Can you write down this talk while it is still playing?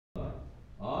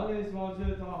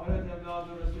İsmail'e taharet evladı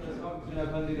Resul Eshab bütün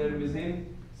efendilerimizin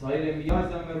sayın Enbiya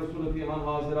Azam ve Resulü Fihan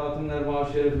Hazirat'ın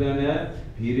ervah şeriflerine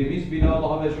Pirimiz Bilal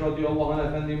Habeş radıyallahu anh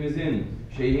Efendimizin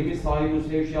Şeyhimiz sahibi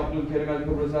Sevş Abdülkerim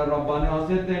el-Kübrüzer Rabbani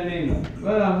Hazretlerinin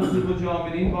ve rahmetli bu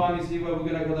caminin banisi ve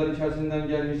bugüne kadar içerisinden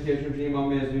gelmiş geçmiş imam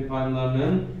mezun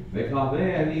kaynlarının ve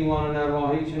kahve ehli imanın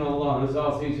ervahı için Allah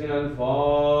rızası için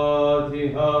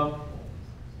El-Fatiha.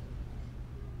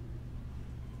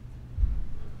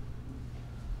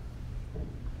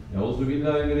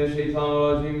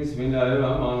 Euzubillahimineşşeytanirracim.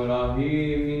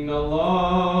 Bismillahirrahmanirrahim.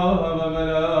 İnnallâhe ve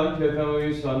melâketehu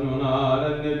yusallûne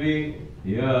alen-nebi.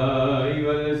 Ya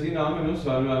eyyühellezîne âmenû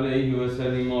sallu aleyhi ve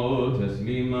sellimû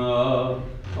teslîmâ.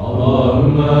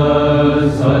 Allahümme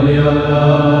salli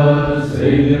alâ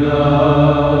seyyidina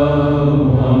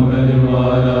Muhammedin ve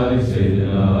alâ ali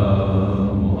seyyidina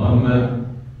Muhammed.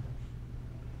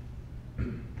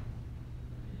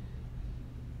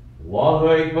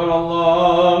 Allahu Ekber,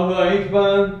 Allahu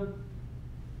Ekber,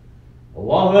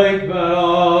 Allahu Ekber,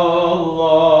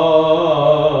 Allahu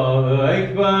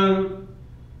Ekber.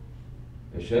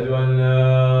 Eşhedü en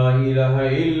la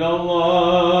ilahe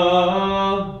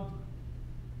illallah,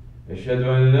 Eşhedü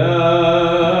en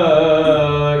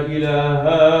la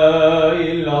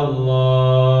ilahe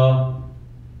illallah,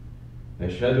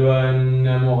 Eşhedü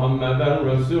enne Muhammeden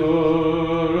Resulullah,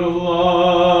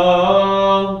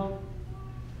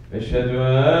 Eşhedü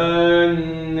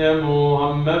enne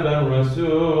Muhammeden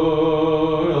Resulullah.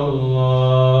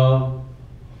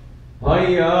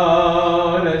 Hayya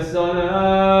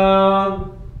ale's-salâh,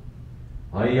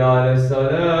 hayya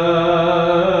ale's-salâh,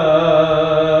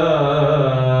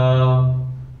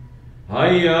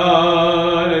 hayya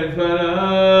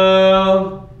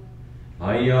alel-felâh,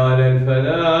 hayya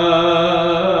alel-felâh.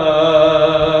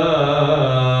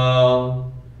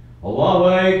 Allahu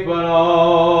Ekber,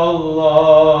 Allahu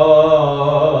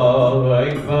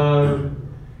Ekber.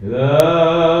 La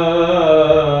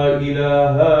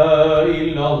ilahe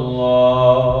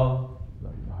illallah.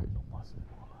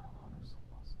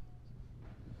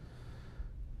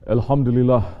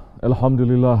 Elhamdülillah,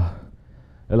 elhamdülillah,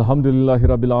 elhamdülillahi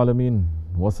rabbil alemin.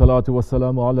 Ve salatu ve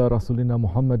selamu ala Rasulina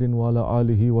Muhammedin ve ala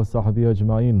alihi ve sahbihi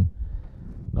ecmain.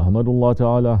 Nahmedullah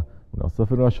Teala ve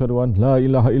nestağfiru eşhedü en la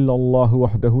ilahe illallah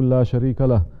vahdehu la şerike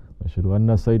leh ve eşhedü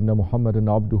enne seyyidina Muhammeden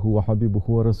abduhu ve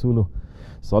habibuhu ve resuluh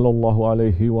sallallahu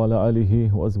aleyhi ve ala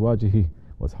alihi ve ezvacihi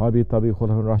ve ashabihi tabi'i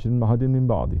hulefâ raşidin mahadin min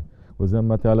ba'di ve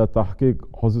zemmeti ala tahkik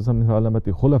hususen min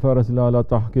alameti hulefâ Resulullah ala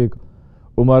tahkik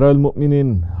Umar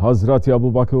el-Mu'minin Hazreti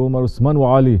Ebu Bakır, Umar, Osman ve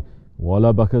Ali ve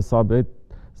ala bakır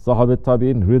sahabet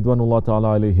tabi'in Ridvanullah Teala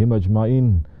aleyhim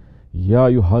ecmain. Ya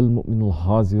eyyuhel mu'minul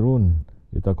hazirun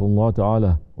İttakullah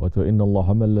Teala ve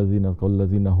te'innallaha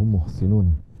mellezine hum muhsinun.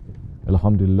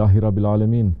 Elhamdülillahi Rabbil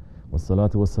alemin. Ve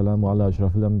salatu ve selamu ala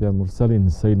eşrafil enbiya mursalin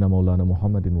Seyyidina Mevlana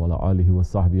Muhammedin ve ala alihi ve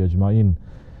sahbihi ecmain.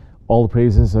 All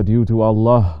praises are due to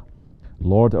Allah,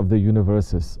 Lord of the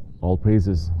universes. All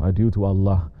praises are due to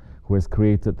Allah, who has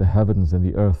created the heavens and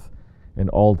the earth and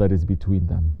all that is between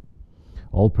them.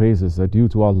 All praises are due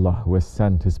to Allah, who has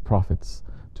sent His prophets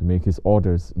to make His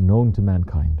orders known to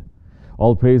mankind.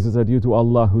 All praises are due to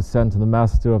Allah, who sent the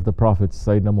master of the prophets,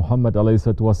 Sayyidina Muhammad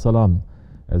ﷺ,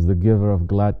 as the giver of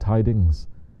glad tidings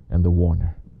and the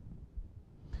warner.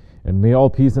 And may all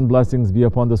peace and blessings be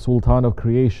upon the Sultan of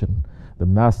creation, the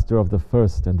master of the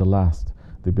first and the last,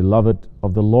 the beloved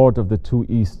of the Lord of the two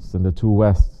easts and the two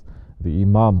wests, the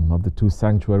Imam of the two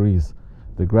sanctuaries,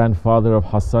 the grandfather of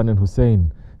Hassan and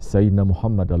Hussein, Sayyidina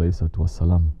Muhammad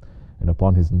ﷺ, and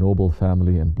upon his noble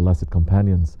family and blessed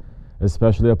companions,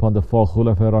 especially upon the four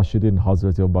Khulafa Rashidin,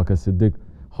 Hazreti Abu Bakr Siddiq,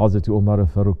 Hazreti Umar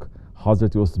al-Faruq,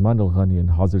 Hazreti Usman al-Ghani, and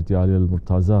Hazreti Ali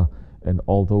al-Murtaza, and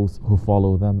all those who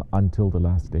follow them until the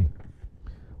last day.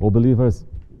 O believers,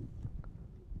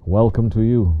 welcome to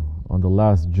you on the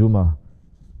last Jummah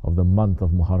of the month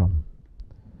of Muharram.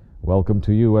 Welcome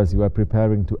to you as you are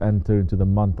preparing to enter into the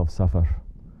month of Safar.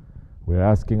 We are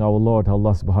asking our Lord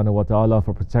Allah subhanahu wa ta'ala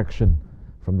for protection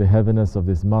from the heaviness of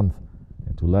this month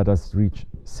and to let us reach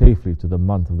safely to the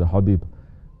month of the Habib,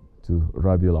 to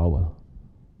Rabiul Awal.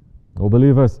 O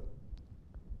believers,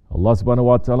 Allah subhanahu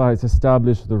wa ta'ala has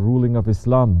established the ruling of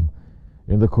Islam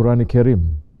in the Quran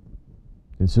Karim.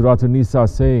 In Surah An-Nisa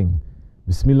saying,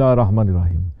 Bismillah ar-Rahman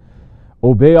ar-Rahim,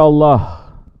 obey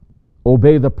Allah,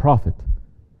 obey the Prophet,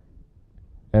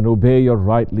 and obey your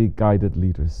rightly guided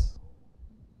leaders.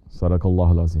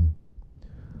 Sadaqallahu al-Azim.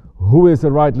 Who is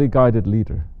a rightly guided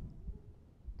leader?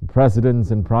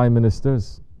 Presidents and prime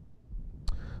ministers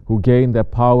who gain their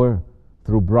power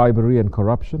through bribery and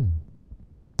corruption.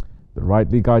 The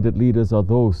rightly guided leaders are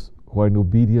those who are in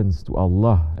obedience to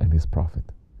Allah and His Prophet.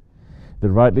 The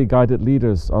rightly guided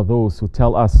leaders are those who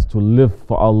tell us to live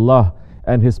for Allah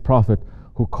and His Prophet,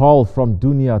 who call from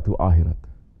dunya to akhirat.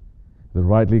 The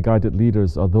rightly guided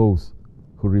leaders are those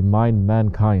who remind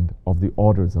mankind of the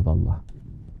orders of Allah.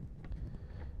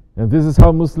 And this is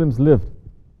how Muslims lived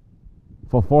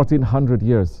for 1400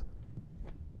 years.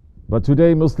 But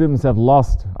today Muslims have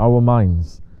lost our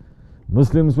minds.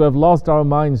 Muslims who have lost our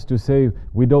minds to say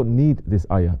we don't need this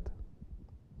ayat.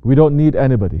 We don't need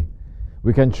anybody.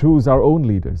 We can choose our own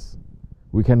leaders.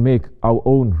 We can make our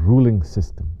own ruling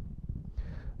system.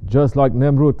 Just like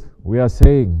Nemrut, we are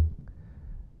saying,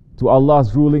 to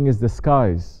Allah's ruling is the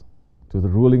skies, to the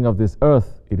ruling of this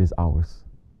earth, it is ours.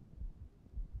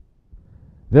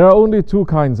 There are only two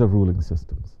kinds of ruling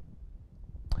systems.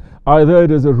 Either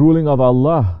it is a ruling of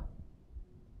Allah,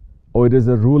 or it is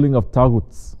a ruling of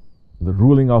taghuts, the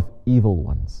ruling of evil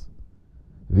ones.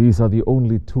 These are the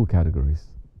only two categories.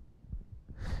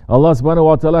 Allah subhanahu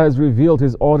wa ta'ala has revealed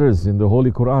His orders in the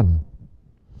Holy Quran.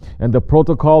 And the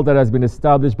protocol that has been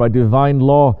established by divine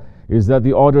law is that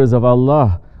the orders of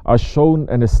Allah are shown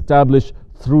and established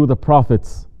through the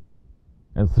prophets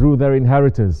and through their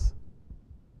inheritors.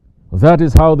 That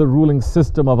is how the ruling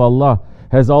system of Allah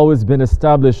has always been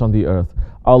established on the earth.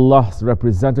 Allah's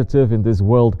representative in this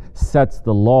world sets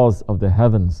the laws of the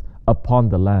heavens upon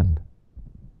the land.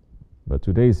 But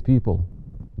today's people,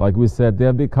 like we said, they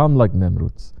have become like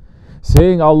Nemruds,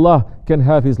 saying Allah can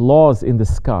have His laws in the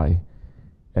sky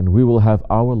and we will have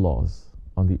our laws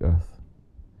on the earth.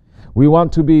 We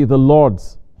want to be the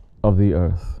lords of the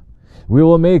earth. We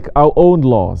will make our own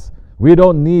laws. We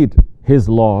don't need His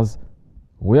laws.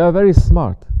 We are very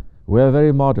smart. We are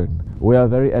very modern. We are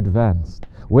very advanced.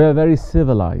 We are very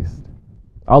civilized.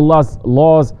 Allah's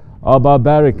laws are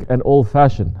barbaric and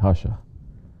old-fashioned, hasha.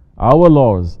 Our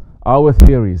laws, our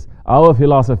theories, our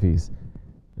philosophies,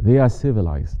 they are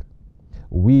civilized.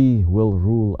 We will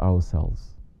rule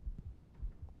ourselves.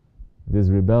 This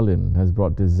rebellion has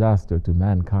brought disaster to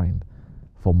mankind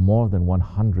for more than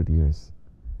 100 years.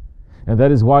 And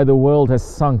that is why the world has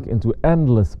sunk into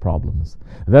endless problems.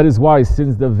 That is why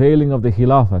since the veiling of the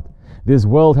Khilafat, this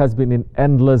world has been in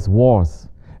endless wars.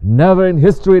 Never in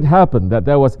history it happened that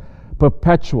there was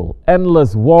perpetual,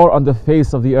 endless war on the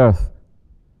face of the earth.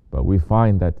 But we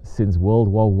find that since World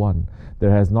War I,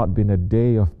 there has not been a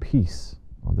day of peace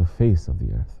on the face of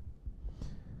the earth.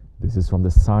 This is from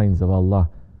the signs of Allah,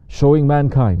 showing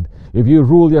mankind, if you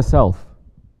rule yourself,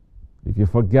 if you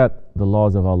forget the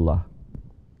laws of Allah,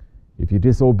 if you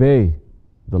disobey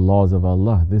the laws of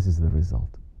Allah, this is the result.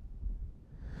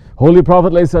 Holy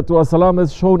Prophet ﷺ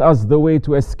has shown us the way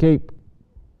to escape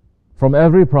from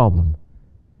every problem.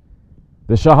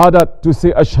 The shahadat, to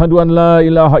say ashhadu an la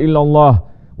ilaha illallah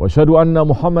wa ashhadu anna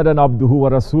Muhammadan abduhu wa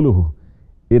rasuluhu,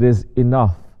 it is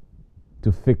enough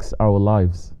to fix our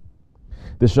lives.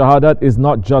 The shahadat is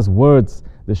not just words,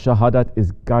 the shahadat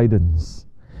is guidance.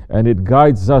 And it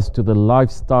guides us to the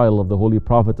lifestyle of the Holy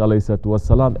Prophet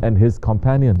ﷺ and his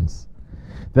companions.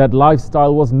 That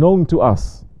lifestyle was known to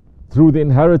us through the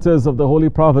inheritors of the Holy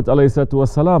Prophet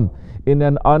ﷺ in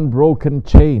an unbroken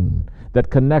chain that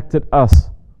connected us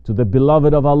to the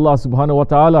beloved of Allah subhanahu wa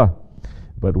ta'ala.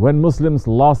 But when Muslims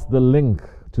lost the link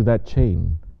to that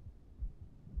chain,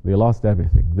 they lost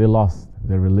everything. They lost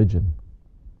their religion.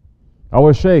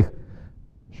 Our Shaykh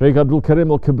Abdul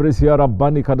Karim al-Kibrisi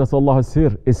Rabbani Qaddasallahu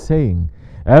Sir is saying,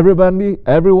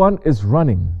 everyone is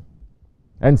running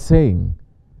and saying,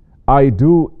 I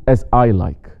do as I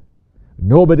like.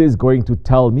 Nobody is going to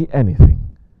tell me anything.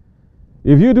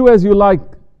 If you do as you like,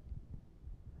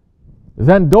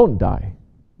 then don't die.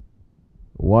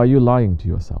 Why are you lying to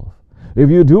yourself?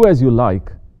 If you do as you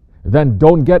like, then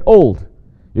don't get old.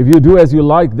 If you do as you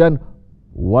like, then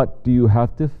what do you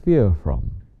have to fear from?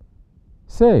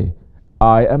 Say,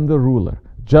 I am the ruler,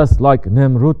 just like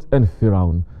Nemrut and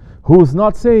Firaun. Who's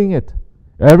not saying it?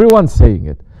 Everyone's saying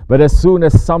it. But as soon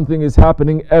as something is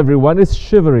happening, everyone is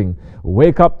shivering.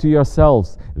 Wake up to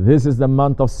yourselves. This is the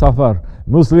month of Safar.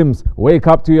 Muslims, wake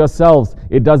up to yourselves.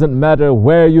 It doesn't matter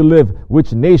where you live,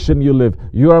 which nation you live.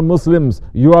 You are Muslims,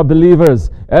 you are believers.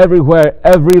 Everywhere,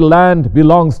 every land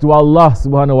belongs to Allah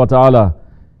subhanahu wa ta'ala.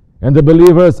 And the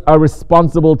believers are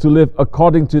responsible to live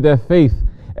according to their faith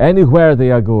anywhere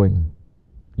they are going.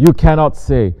 You cannot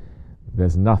say,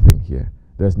 there's nothing here.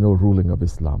 There's no ruling of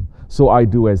Islam. So I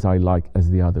do as I like as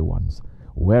the other ones.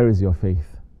 Where is your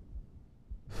faith?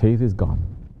 Faith is gone.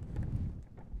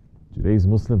 Today's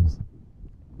Muslims,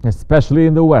 especially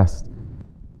in the West,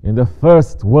 in the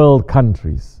first world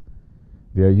countries,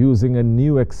 they are using a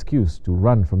new excuse to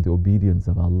run from the obedience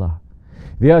of Allah.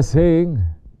 They are saying,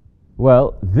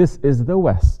 well, this is the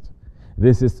West.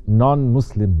 This is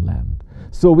non-Muslim land.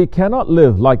 So we cannot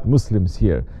live like Muslims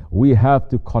here. We have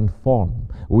to conform.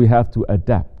 We have to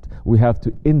adapt. We have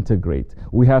to integrate.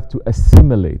 We have to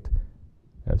assimilate.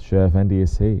 As Shaykh Effendi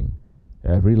is saying,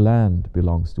 every land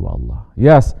belongs to Allah.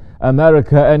 Yes,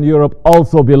 America and Europe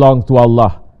also belong to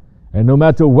Allah. And no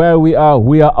matter where we are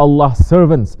Allah's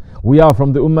servants. We are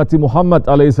from the Ummati Muhammad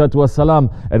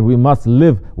ﷺ, and we must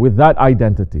live with that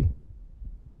identity.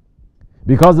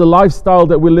 Because the lifestyle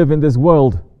that we live in this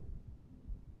world,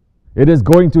 it is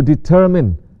going to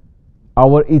determine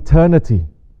our eternity.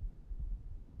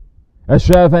 As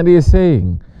Shaykh Effendi is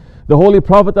saying, the Holy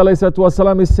Prophet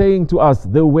ﷺ is saying to us,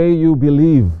 the way you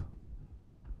believe,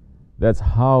 that's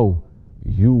how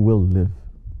you will live.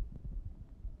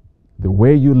 The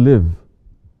way you live,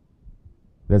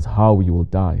 that's how you will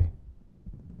die.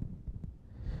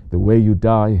 The way you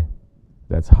die,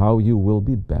 that's how you will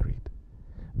be buried.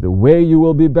 The way you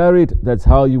will be buried, that's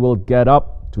how you will get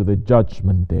up to the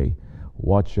judgment day.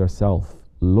 Watch yourself.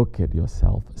 Look at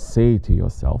yourself. Say to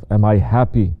yourself, am I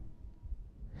happy?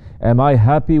 Am I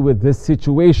happy with this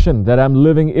situation that I'm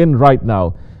living in right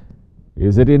now?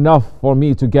 Is it enough for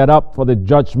me to get up for the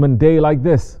judgment day like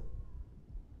this?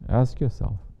 Ask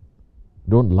yourself.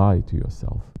 Don't lie to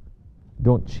yourself.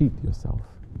 Don't cheat yourself.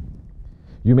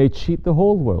 You may cheat the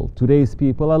whole world. Today's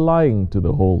people are lying to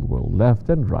the whole world, left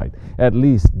and right. At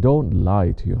least don't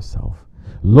lie to yourself.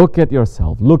 Look at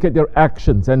yourself. Look at your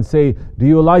actions and say, do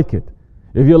you like it?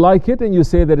 If you like it and you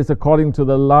say that it's according to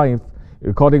the life,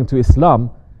 according to Islam,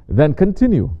 then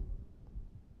continue.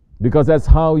 Because that's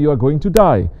how you are going to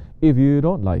die. If you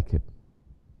don't like it,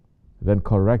 then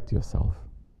correct yourself.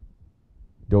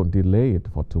 Don't delay it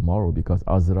for tomorrow, because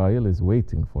Azrael is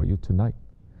waiting for you tonight.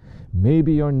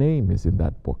 Maybe your name is in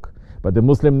that book. But the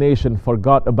Muslim nation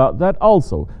forgot about that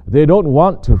also. They don't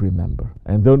want to remember,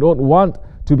 and they don't want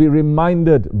to be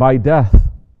reminded by death.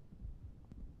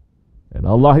 And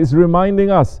Allah is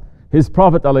reminding us, His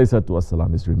Prophet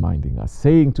ﷺ is reminding us,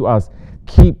 saying to us,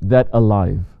 keep that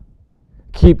alive.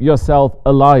 Keep yourself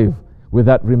alive with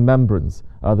that remembrance.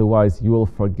 Otherwise you will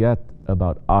forget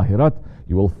about Akhirat,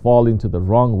 you will fall into the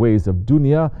wrong ways of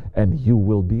dunya, and you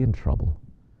will be in trouble.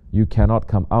 You cannot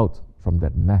come out from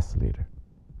that mess later.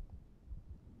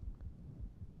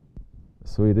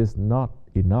 So it is not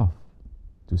enough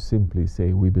to simply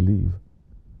say we believe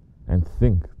and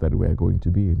think that we are going to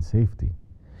be in safety.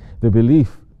 The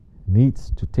belief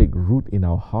needs to take root in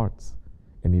our hearts,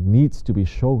 and it needs to be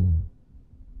shown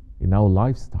in our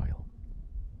lifestyle.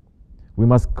 We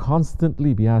must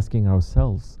constantly be asking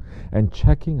ourselves and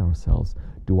checking ourselves,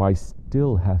 do I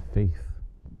still have faith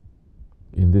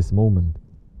in this moment?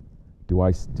 Do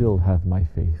I still have my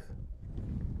faith?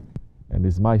 And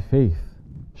is my faith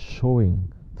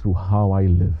showing through how I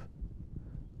live?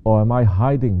 Or am I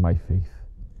hiding my faith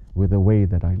with the way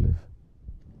that I live?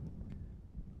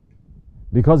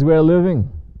 Because we are living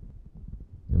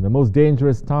in the most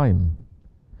dangerous time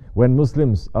when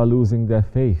Muslims are losing their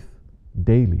faith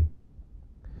daily.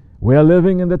 We are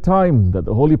living in the time that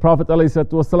the Holy Prophet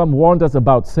ﷺ warned us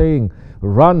about, saying,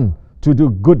 run to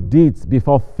do good deeds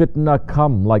before fitna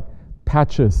come like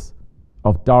patches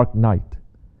of dark night.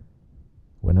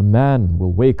 When a man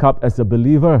will wake up as a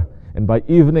believer, and by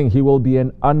evening he will be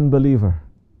an unbeliever.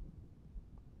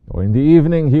 Or in the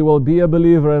evening he will be a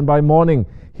believer, and by morning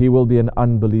he will be an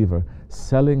unbeliever,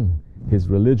 selling his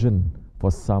religion for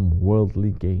some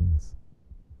worldly gains.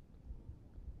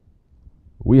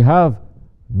 We have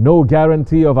no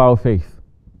guarantee of our faith,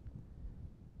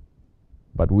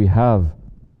 but we have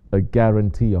a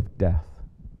guarantee of death.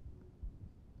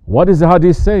 What is the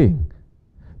hadith saying?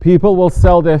 People will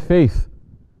sell their faith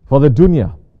for the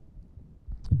dunya.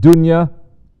 Dunya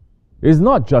is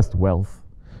not just wealth.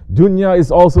 Dunya is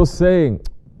also saying,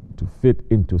 to fit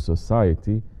into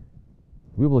society,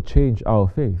 we will change our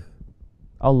faith.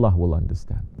 Allah will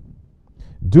understand.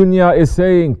 Dunya is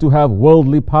saying, to have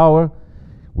worldly power,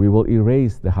 we will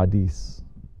erase the hadiths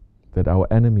that our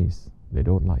enemies, they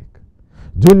don't like.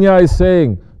 Dunya is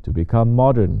saying, to become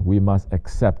modern, we must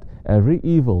accept every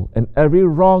evil and every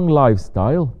wrong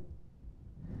lifestyle.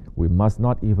 We must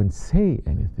not even say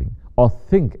anything or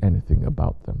think anything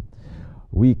about them.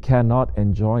 We cannot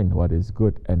enjoin what is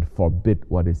good and forbid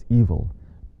what is evil.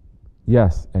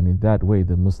 Yes, and in that way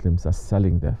the Muslims are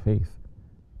selling their faith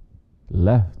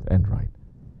left and right.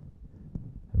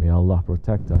 May Allah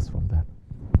protect us from that.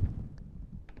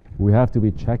 We have to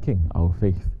be checking our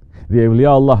faith. The awliya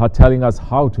Allah are telling us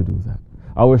how to do that.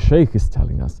 Our Shaykh is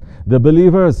telling us. The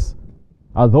believers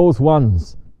are those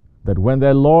ones that when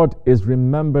their Lord is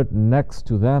remembered next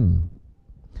to them,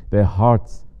 their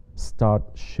hearts start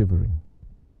shivering.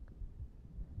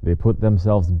 They put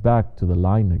themselves back to the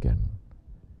line again.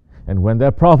 And when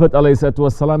their Prophet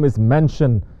ﷺ is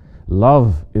mentioned,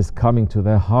 love is coming to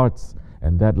their hearts,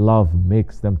 and that love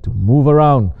makes them to move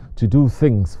around, to do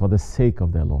things for the sake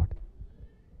of their Lord.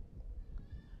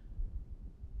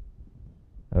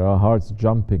 Are our hearts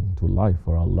jumping to life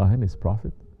for Allah and His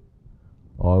Prophet?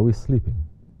 Or are we sleeping?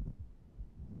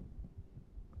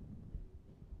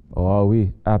 Or are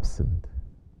we absent?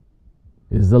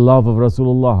 Is the love of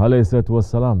Rasulullah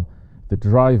ﷺ the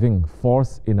driving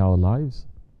force in our lives?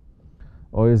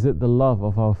 Or is it the love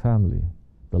of our family,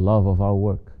 the love of our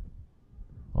work,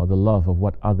 or the love of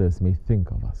what others may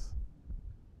think of us?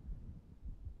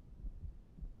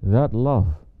 That love,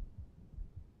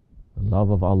 the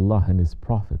love of Allah and His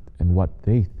Prophet and what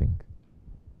they think,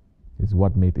 is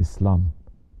what made Islam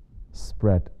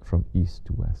spread from east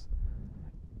to west.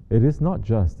 It is not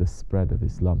just the spread of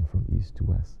Islam from east to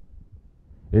west.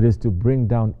 It is to bring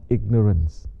down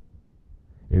ignorance.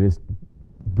 It is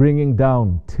bringing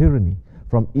down tyranny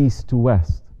from east to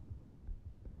west.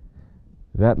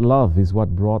 That love is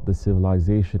what brought the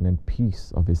civilization and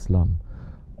peace of Islam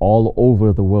all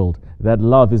over the world. That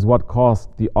love is what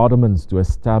caused the Ottomans to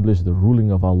establish the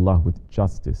ruling of Allah with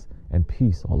justice and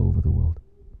peace all over the world.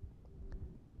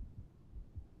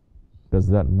 Does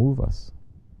that move us?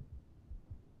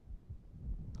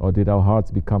 Or did our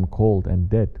hearts become cold and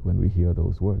dead when we hear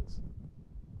those words?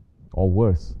 Or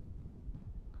worse,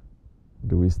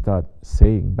 do we start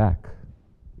saying back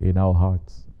in our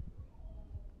hearts?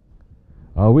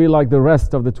 Are we like the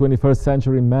rest of the 21st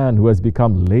century man who has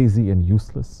become lazy and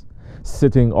useless,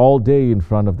 sitting all day in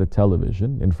front of the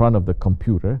television, in front of the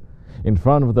computer, in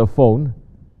front of the phone,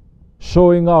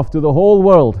 showing off to the whole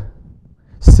world,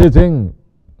 sitting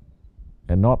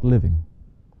and not living,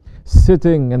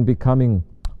 sitting and becoming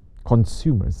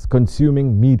consumers,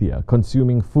 consuming media,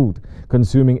 consuming food,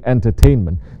 consuming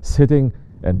entertainment, sitting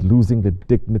and losing the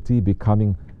dignity,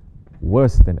 becoming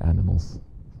worse than animals?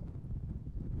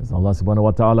 As Allah subhanahu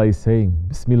wa ta'ala is saying,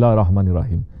 Bismillah ar-Rahman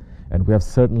ar-Rahim, and we have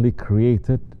certainly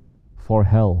created for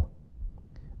hell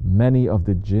many of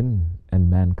the jinn and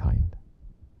mankind.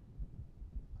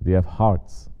 They have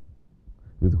hearts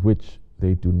with which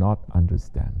they do not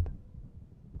understand.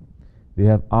 They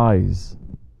have eyes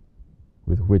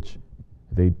with which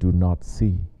they do not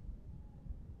see.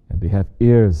 And they have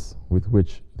ears with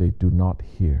which they do not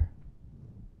hear.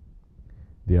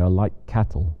 They are like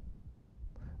cattle.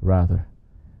 Rather,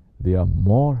 they are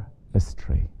more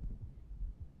astray.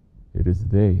 It is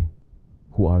they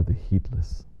who are the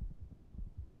heedless.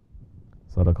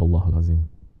 Sadaqallahu al-Azim.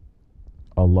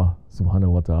 Allah subhanahu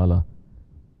wa ta'ala,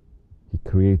 He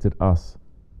created us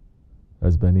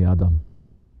as Bani Adam.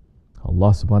 Allah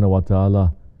subhanahu wa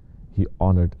ta'ala, He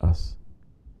honored us.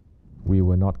 We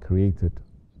were not created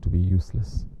to be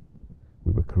useless.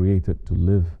 We were created to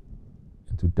live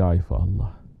and to die for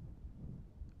Allah.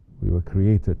 We were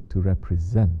created to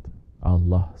represent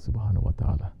Allah subhanahu wa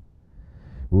ta'ala.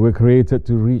 We were created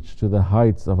to reach to the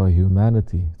heights of our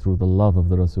humanity through the love of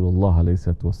the Rasulullah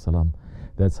alayhi wasalam.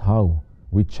 That's how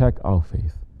we check our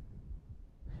faith.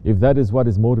 If that is what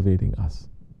is motivating us,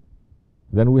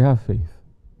 then we have faith.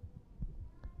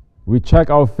 We check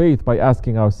our faith by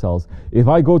asking ourselves, if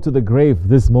I go to the grave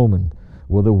this moment,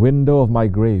 will the window of my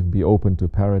grave be open to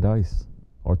paradise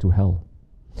or to hell?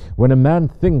 When a man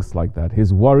thinks like that,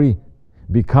 his worry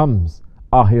becomes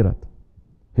akhirat.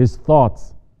 His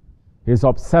thoughts, his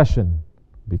obsession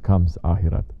becomes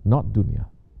akhirat, not dunya.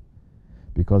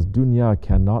 Because dunya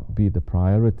cannot be the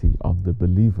priority of the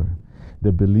believer.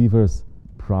 The believer's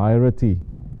priority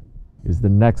is the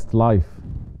next life.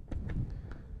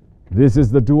 This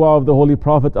is the dua of the Holy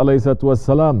Prophet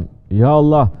ﷺ. Ya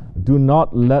Allah, do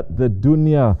not let the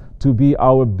dunya to be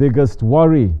our biggest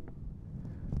worry.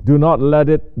 Do not let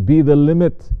it be the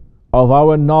limit of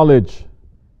our knowledge.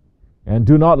 And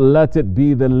do not let it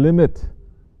be the limit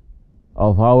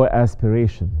of our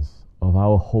aspirations, of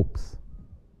our hopes.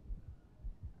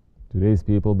 Today's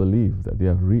people believe that they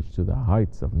have reached to the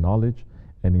heights of knowledge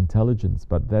and intelligence,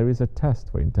 but there is a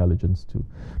test for intelligence too.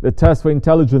 The test for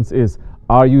intelligence is,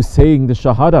 are you saying the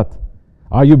shahadat?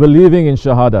 Are you believing in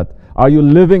shahadat? Are you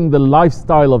living the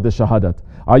lifestyle of the shahadat?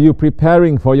 Are you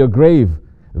preparing for your grave?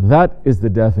 That is the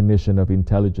definition of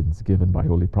intelligence given by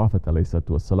Holy Prophet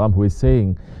ﷺ, who is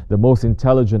saying the most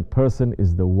intelligent person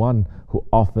is the one who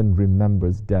often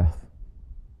remembers death.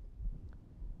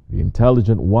 The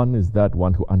intelligent one is that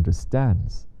one who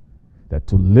understands that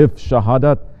to live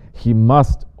shahadat, he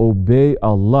must obey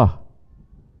Allah.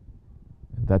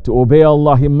 And that to obey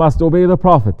Allah, he must obey the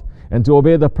Prophet. And to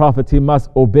obey the Prophet, he must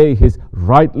obey his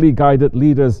rightly guided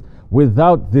leaders.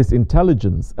 Without this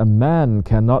intelligence, a man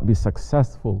cannot be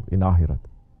successful in Akhirat.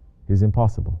 It is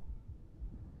impossible.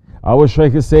 Our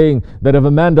Shaykh is saying that if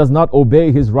a man does not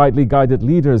obey his rightly guided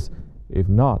leaders, if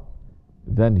not,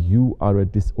 then you are a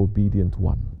disobedient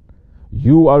one.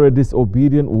 You are a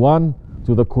disobedient one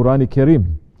to the Quran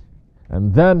Kareem.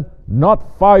 And then,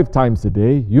 not 5 times a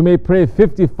day, you may pray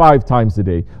 55 times a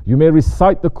day. You may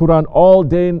recite the Quran all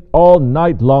day, all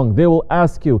night long. They will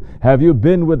ask you, have you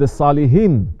been with the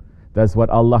Salihin? That's what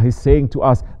Allah is saying to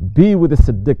us. Be with the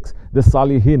Siddiqs, the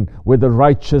Salihin, with the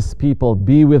righteous people.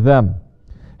 Be with them.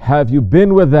 Have you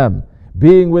been with them?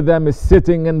 Being with them is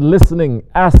sitting and listening,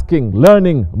 asking,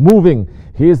 learning, moving.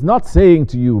 He is not saying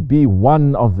to you, be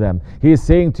one of them. He is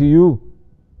saying to you,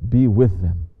 be with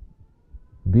them.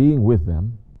 Being with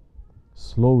them,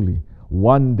 slowly,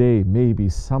 one day maybe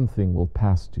something will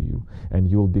pass to you and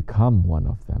you'll become one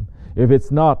of them. If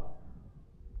it's not,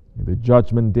 in the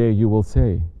judgment day you will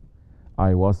say,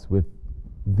 I was with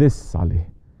this Salih,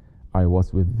 I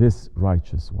was with this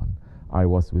righteous one, I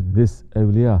was with this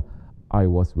awliya, I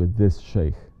was with this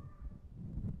Shaykh.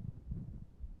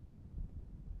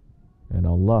 And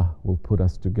Allah will put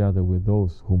us together with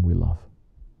those whom we love.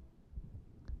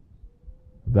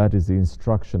 That is the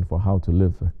instruction for how to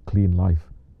live a clean life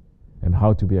and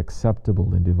how to be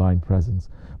acceptable in divine presence.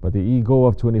 But the ego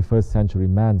of 21st century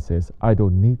man says, I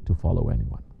don't need to follow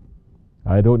anyone.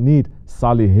 I don't need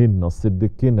Salihin or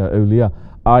Siddiqin or awliya.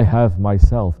 I have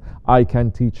myself. I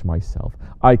can teach myself.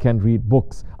 I can read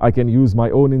books. I can use my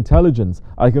own intelligence.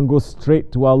 I can go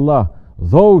straight to Allah.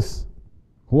 Those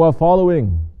who are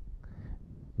following,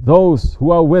 those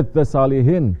who are with the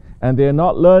Salihin and they are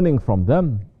not learning from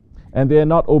them, and they are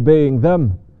not obeying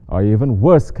them, are even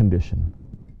worse condition.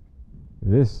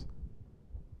 This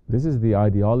is the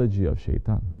ideology of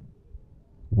Shaitan.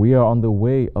 We are on the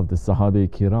way of the Sahaba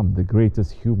Kiram, the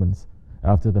greatest humans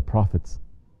after the prophets.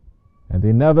 And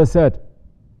they never said,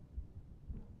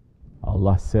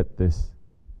 Allah said this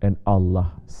and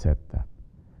Allah said that.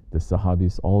 The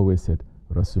Sahabis always said,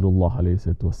 Rasulullah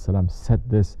ﷺ said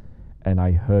this and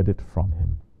I heard it from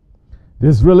him.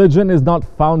 This religion is not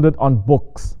founded on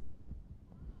books.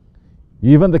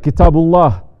 Even the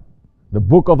Kitabullah, the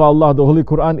book of Allah, the Holy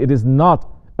Quran, it is not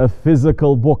a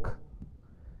physical book.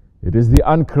 It is the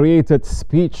uncreated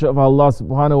speech of Allah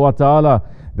subhanahu wa ta'ala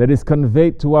that is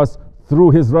conveyed to us through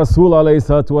His Rasul alayhi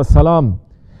salatu wasalam.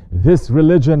 This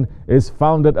religion is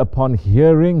founded upon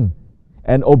hearing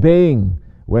and obeying.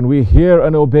 When we hear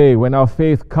and obey, when our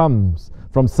faith comes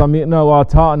from Sami'na wa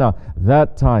Ta'na,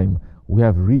 that time we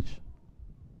have reached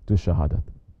to Shahadat.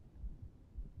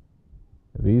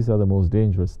 These are the most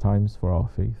dangerous times for our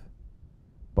faith.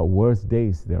 But worse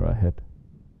days there are ahead.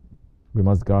 We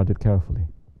must guard it carefully.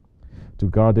 To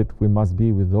guard it, we must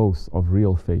be with those of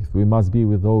real faith. We must be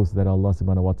with those that Allah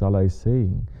subhanahu wa ta'ala is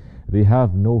saying, they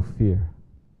have no fear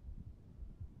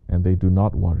and they do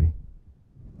not worry.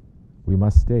 We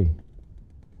must stay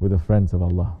with the friends of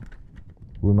Allah.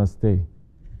 We must stay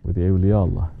with the awliya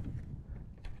Allah.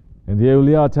 And the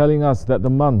awliya are telling us that the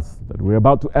month that we're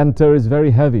about to enter is very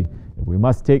heavy. We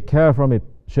must take care from it.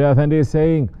 Shaykh Effendi is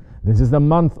saying, this is the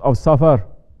month of Safar.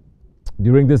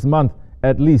 During this month,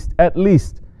 at least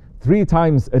 3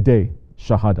 times a day,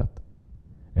 Shahadat.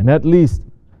 And at least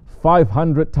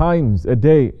 500 times a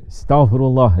day,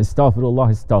 Astaghfirullah, Astaghfirullah,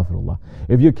 Astaghfirullah.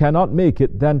 If you cannot make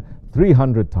it, then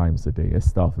 300 times a day,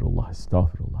 Astaghfirullah,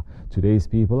 Astaghfirullah. Today's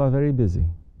people are very busy.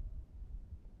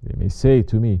 They may say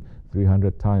to me,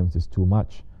 300 times is too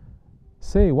much.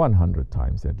 Say 100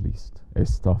 times at least.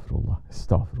 Astaghfirullah,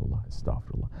 Astaghfirullah,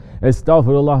 Astaghfirullah.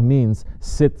 Astaghfirullah means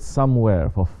sit somewhere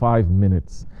for 5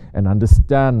 minutes and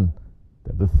understand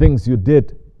that the things you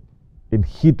did in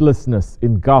heedlessness,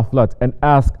 in ghaflat, and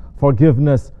ask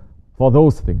forgiveness for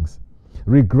those things.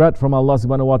 Regret from Allah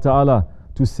subhanahu wa ta'ala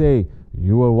to say,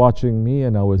 you were watching me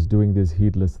and I was doing this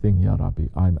heedless thing, Ya Rabbi.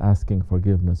 I'm asking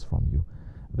forgiveness from you.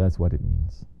 That's what it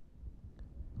means.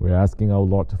 We're asking our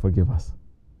Lord to forgive us.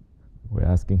 We're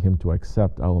asking Him to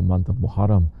accept our month of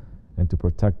Muharram and to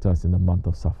protect us in the month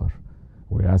of Safar.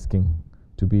 We're asking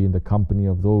to be in the company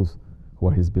of those who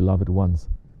are His beloved ones,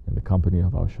 in the company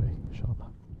of our Shaykh, inshallah.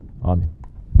 Ameen.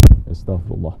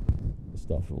 Astaghfirullah.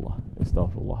 Astaghfirullah.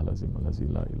 Astaghfirullah lazim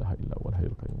allazi la ilaha illa wal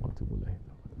hayyul qayyum wa atubu ilayhi.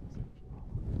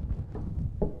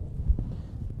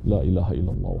 لا إله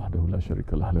إلا الله وحده لا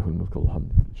شريك له له الملك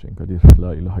والحمد كل شيء قدير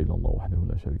لا إله إلا الله وحده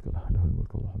لا شريك له له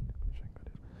الملك والحمد كل شيء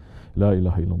قدير لا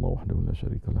إله إلا الله وحده لا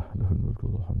شريك له له الملك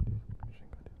والحمد كل شيء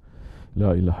قدير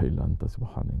لا إله إلا أنت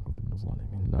سبحانك إن كنت من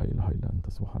الظالمين لا إله إلا أنت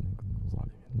سبحانك إن كنت من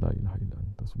الظالمين لا إله إلا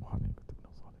أنت سبحانك إن كنت من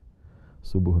الظالمين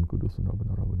سبح قدوس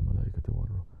ربنا رب الملائكة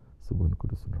والروح سبح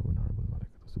قدوس ربنا رب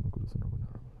الملائكة سبح قدوس ربنا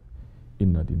رب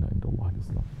إن دين عند الله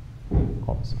الإسلام.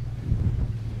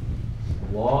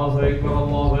 Allahu Ekber,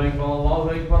 Allahu Ekber, Allahu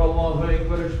Ekber, Allahu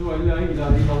Ekber. Eşhedü en la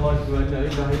ilahe illallah, eşhedü en la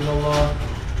ilahe illallah.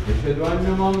 Eşhedü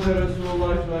enne Muhammeden Resulullah,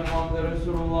 eşhedü enne Muhammeden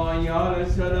Resulullah. Ya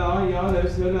Resulallah, ya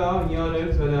Resulallah, ya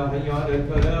Resulallah, ya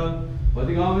Resulallah. Ve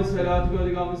digamet salatu ve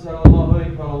digamet salallahu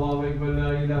ekber, Allahu Ekber,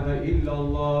 la ilahe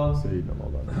illallah. Seyyidina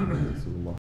Mevlana Resulullah.